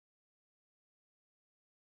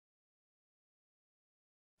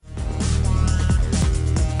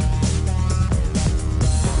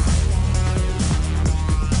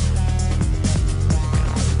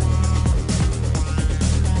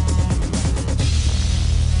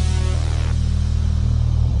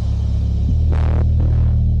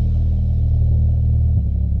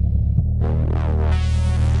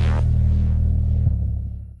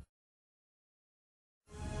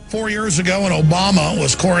4 years ago when Obama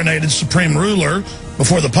was coronated supreme ruler,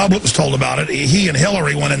 before the public was told about it, he and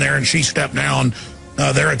Hillary went in there and she stepped down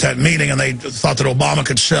there at that meeting, and they thought that Obama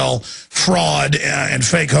could sell fraud and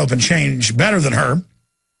fake hope and change better than her.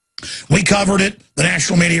 We covered it. The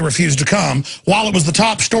national media refused to come. While it was the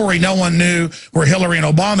top story, no one knew where Hillary and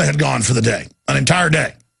Obama had gone for the day, an entire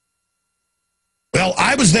day. Well,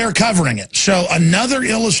 I was there covering it. So another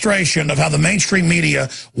illustration of how the mainstream media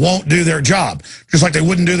won't do their job, just like they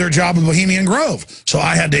wouldn't do their job in Bohemian Grove. So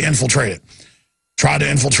I had to infiltrate it. Tried to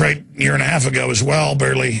infiltrate a year and a half ago as well,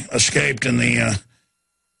 barely escaped, and the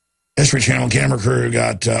History Channel camera crew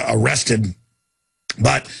got arrested.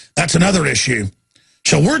 But that's another issue.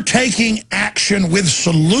 So we're taking action with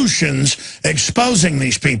solutions, exposing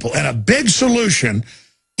these people. And a big solution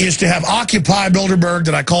is to have Occupy Bilderberg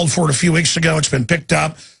that I called for it a few weeks ago. It's been picked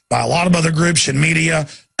up by a lot of other groups in media,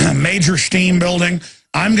 major steam building.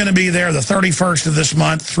 I'm going to be there the 31st of this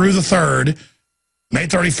month through the 3rd, May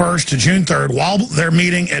 31st to June 3rd, while they're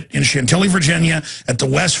meeting in Chantilly, Virginia at the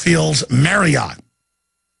Westfields Marriott.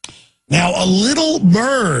 Now, a little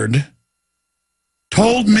bird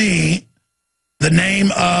told me the name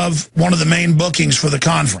of one of the main bookings for the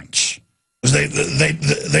conference.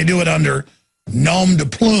 They do it under nom de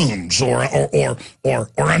plumes or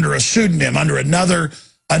under a pseudonym, under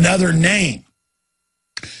another name.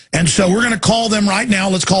 And so we're going to call them right now.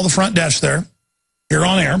 Let's call the front desk there. You're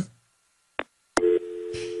on air.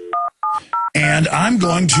 And I'm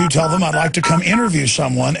going to tell them I'd like to come interview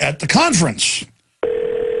someone at the conference.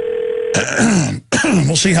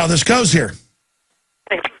 We'll see how this goes here.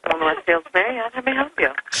 Thank you for calling Westfields Marriott. How may I help you?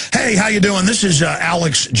 Hey, how you doing? This is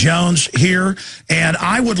Alex Jones here, and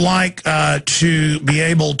I would like to be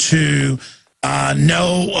able to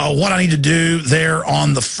know what I need to do there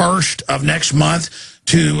on the 1st of next month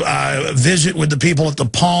to visit with the people at the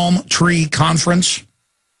Palm Tree Conference.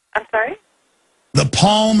 I'm sorry? The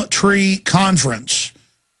Palm Tree Conference.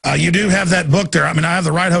 You do have that book there. I mean, I have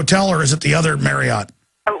the right hotel, or is it the other Marriott?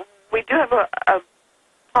 We do have a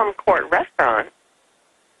Palm Court restaurant.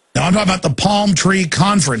 No, I'm talking about the Palm Tree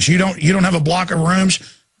Conference. You don't have a block of rooms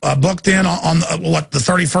booked in on the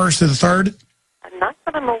 31st to the 3rd? Not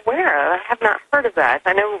that I'm aware of. I have not heard of that.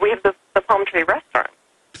 I know we have the Palm Tree restaurant.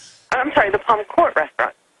 I'm sorry, the Palm Court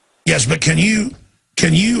restaurant. Yes, but can you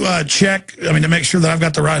check? I mean, to make sure that I've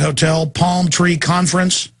got the right hotel. Palm Tree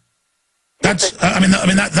Conference. That's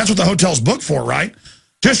that's what the hotel's booked for, right?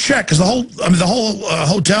 Just check, because the whole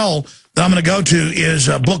hotel that I'm going to go to is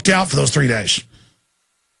booked out for those 3 days.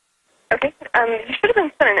 Okay. You should have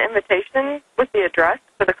been sent an invitation with the address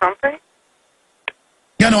for the conference.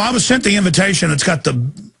 Yeah, no, I was sent the invitation. It's got the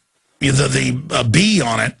B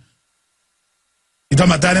on it. You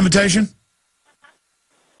talking about that invitation?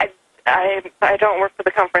 I don't work for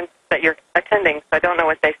the conference that you're attending, so I don't know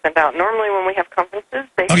what they send out. Normally when we have conferences,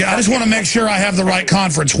 they... Okay, I just want to make sure I have the right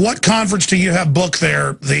conference. What conference do you have booked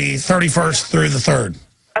there the 31st through the 3rd?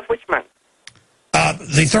 Of which month?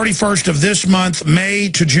 The 31st of this month, May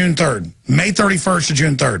to June 3rd. May 31st to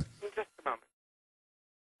June 3rd. Just a moment.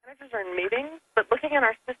 Managers are in meetings, but looking at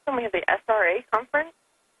our system, we have the SRA conference.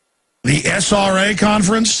 The SRA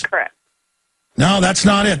conference? Correct. No, that's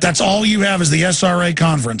not it. That's all you have is the SRA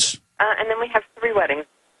conference. And then we have 3 weddings.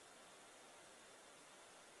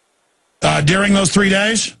 During those 3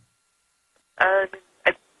 days? I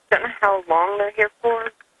don't know how long they're here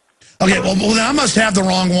for. Okay, well, then I must have the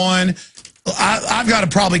wrong one. I've got to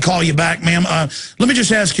probably call you back, ma'am. Let me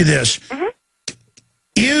just ask you this. Mm-hmm.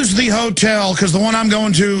 Is the hotel, because the one I'm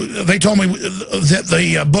going to, they told me that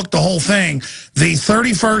they booked the whole thing, the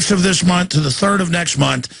 31st of this month to the 3rd of next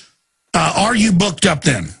month, are you booked up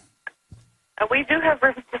then? We do have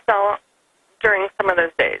rooms to sell during some of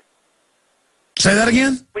those days. Say that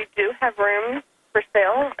again? We do have rooms for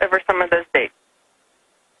sale over some of those dates.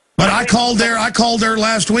 But I called there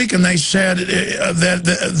last week, and they said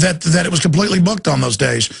that it was completely booked on those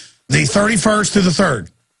days, the 31st to the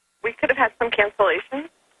 3rd. We could have had some cancellations.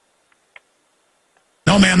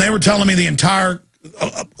 No, ma'am, they were telling me the entire...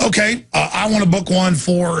 okay, I want to book one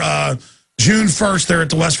for June 1st there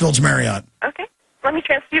at the Westfields Marriott. Okay. Let me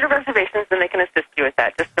transfer you to reservations, and they can assist you with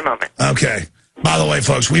that. Just a moment. Okay. By the way,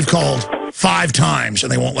 folks, we've called 5 times,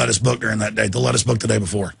 and they won't let us book during that day. They'll let us book the day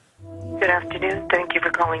before. Good afternoon. Thank you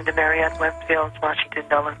for calling the Marriott Westfields, Washington,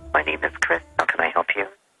 Dulles. My name is Chris. How can I help you?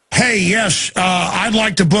 Hey, yes, I'd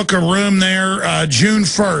like to book a room there June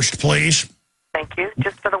 1st, please. Thank you.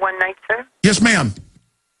 Just for the one night, sir? Yes, ma'am.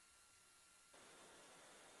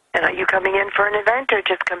 And are you coming in for an event or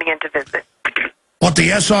just coming in to visit? What, the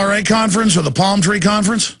SRA conference or the Palm Tree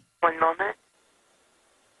conference? One moment.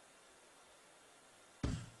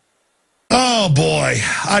 Oh, Oh, boy.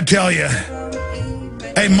 I tell you.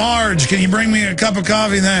 Hey, Marge, can you bring me a cup of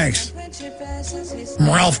coffee? Thanks. From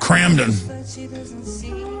Ralph Cramden.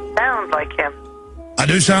 Sounds like him. I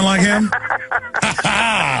do sound like him?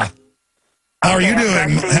 How are you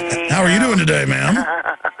doing? How are you doing today, ma'am?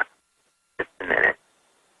 Just a minute.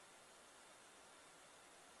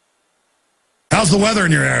 How's the weather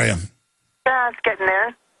in your area? Yeah, it's getting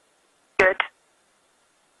there. Good.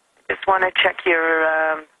 Just want to check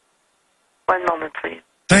your... one moment, please.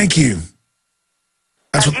 Thank you.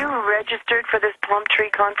 Are you registered for this Plum Tree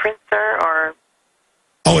conference, sir, or...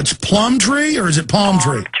 Oh, it's Plum Tree, or is it Palm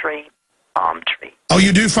Tree? Palm Tree. Oh,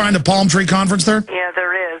 you do find a Palm Tree conference there? Yeah,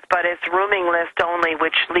 there is, but it's rooming list only,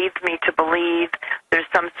 which leads me to believe there's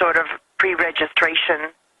some sort of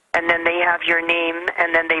pre-registration, and then they have your name,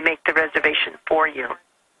 and then they make the reservation for you.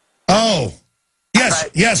 Oh, yes,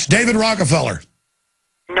 yes, David Rockefeller.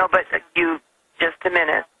 No, but just a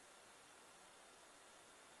minute.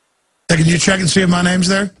 Hey, can you check and see if my name's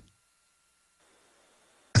there?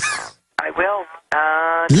 I will.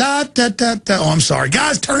 La da da da. Oh, I'm sorry.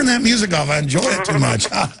 Guys, turn that music off. I enjoy it too much.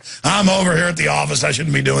 I'm over here at the office. I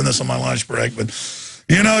shouldn't be doing this on my lunch break, but,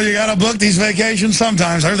 you know, you got to book these vacations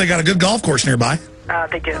sometimes. I heard they got a good golf course nearby.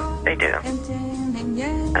 They do. They do.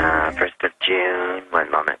 1st of June.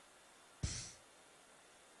 One moment.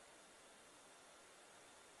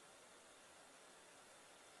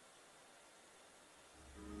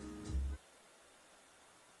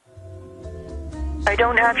 I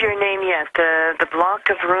don't have your name yet. The block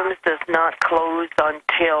of rooms does not close does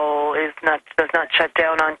not shut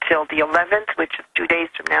down until the 11th, which is 2 days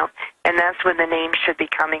from now, and that's when the names should be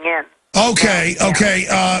coming in. Okay, okay.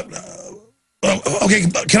 Okay,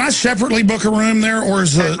 can I separately book a room there, or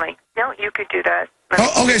is Certainly. No, you could do that.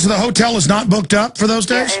 Oh, okay, so the hotel is not booked up for those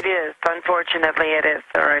days? Yeah, it is. Unfortunately, it is,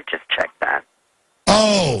 sir. I just checked that.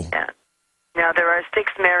 Oh. Yeah. Now, there are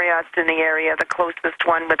 6 Marriotts in the area. The closest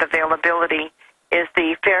one with availability is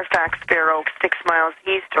the Fairfax Fair Oaks, 6 miles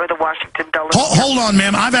east, or the Washington Dulles. Hold on,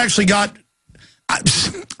 ma'am. I've actually got...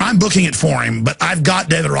 I'm booking it for him, but I've got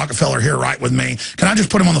David Rockefeller here right with me. Can I just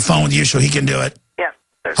put him on the phone with you so he can do it? Yeah.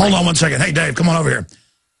 Hold on one second. Hey, Dave, come on over here.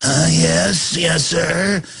 Yes,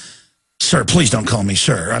 sir. Sir, please don't call me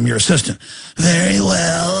sir. I'm your assistant. Very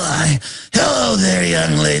well. Hello there,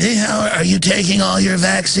 young lady. How are you taking all your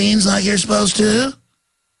vaccines like you're supposed to?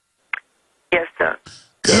 Yes, sir.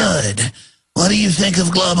 Good. What do you think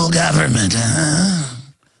of global government,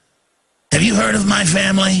 Have you heard of my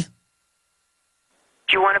family?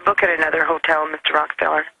 Do you want to book at another hotel, Mr.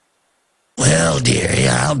 Rockefeller? Well, dearie,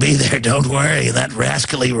 I'll be there. Don't worry. That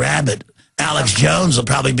rascally rabbit, Alex Jones, will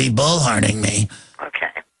probably be bullhorning me.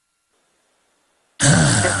 Okay.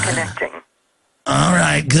 Disconnecting. All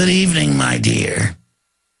right. Good evening, my dear.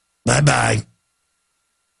 Bye-bye.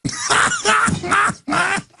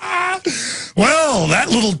 Well, that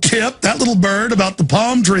little tip, that little bird about the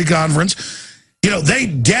Palm Tree Conference, you know, they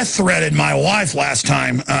death threatened my wife last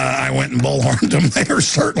time I went and bullhorned them. They are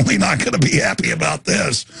certainly not going to be happy about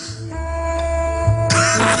this.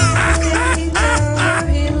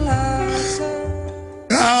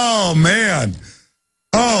 Oh, man.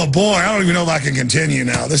 Oh, boy, I don't even know if I can continue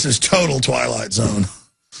now. This is total Twilight Zone.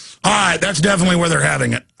 All right, that's definitely where they're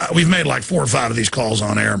having it. We've made like 4 or 5 of these calls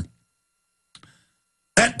on air.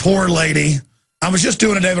 That poor lady, I was just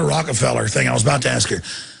doing a David Rockefeller thing. I was about to ask her,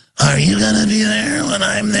 are you going to be there when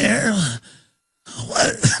I'm there?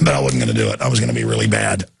 What? But I wasn't going to do it. I was going to be really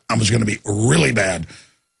bad. I was going to be really bad.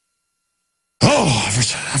 Oh,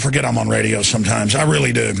 I forget I'm on radio sometimes. I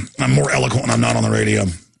really do. I'm more eloquent when I'm not on the radio.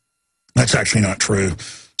 That's actually not true.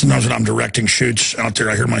 Sometimes when I'm directing shoots out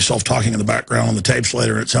there, I hear myself talking in the background on the tapes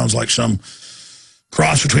later. It sounds like some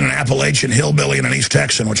cross between an Appalachian hillbilly and an East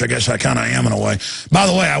Texan, which I guess I kind of am in a way. By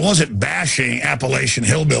the way, I wasn't bashing Appalachian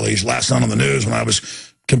hillbillies last night on the news when I was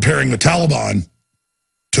comparing the Taliban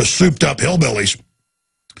to souped-up hillbillies.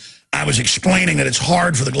 I was explaining that it's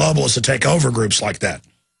hard for the globalists to take over groups like that.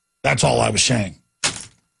 That's all I was saying.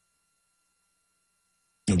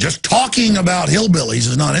 You know, just talking about hillbillies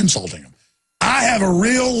is not insulting them. I have a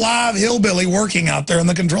real live hillbilly working out there in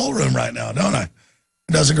the control room right now, don't I?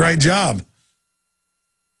 He does a great job.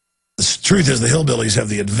 The truth is the hillbillies have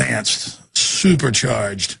the advanced,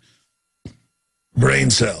 supercharged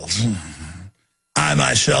brain cells. I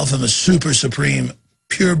myself am a super supreme,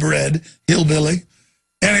 purebred hillbilly.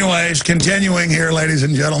 Anyways, continuing here, ladies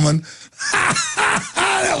and gentlemen.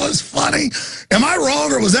 That was funny. Am I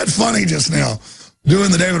wrong, or was that funny just now?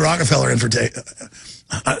 Doing the David Rockefeller invitation.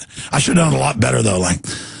 I should have done it a lot better, though. Like,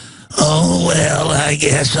 oh, well, I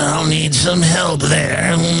guess I'll need some help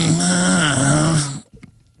there.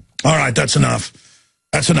 All right, that's enough.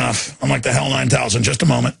 That's enough. I'm like the Hell 9000. Just a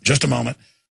moment. Just a moment.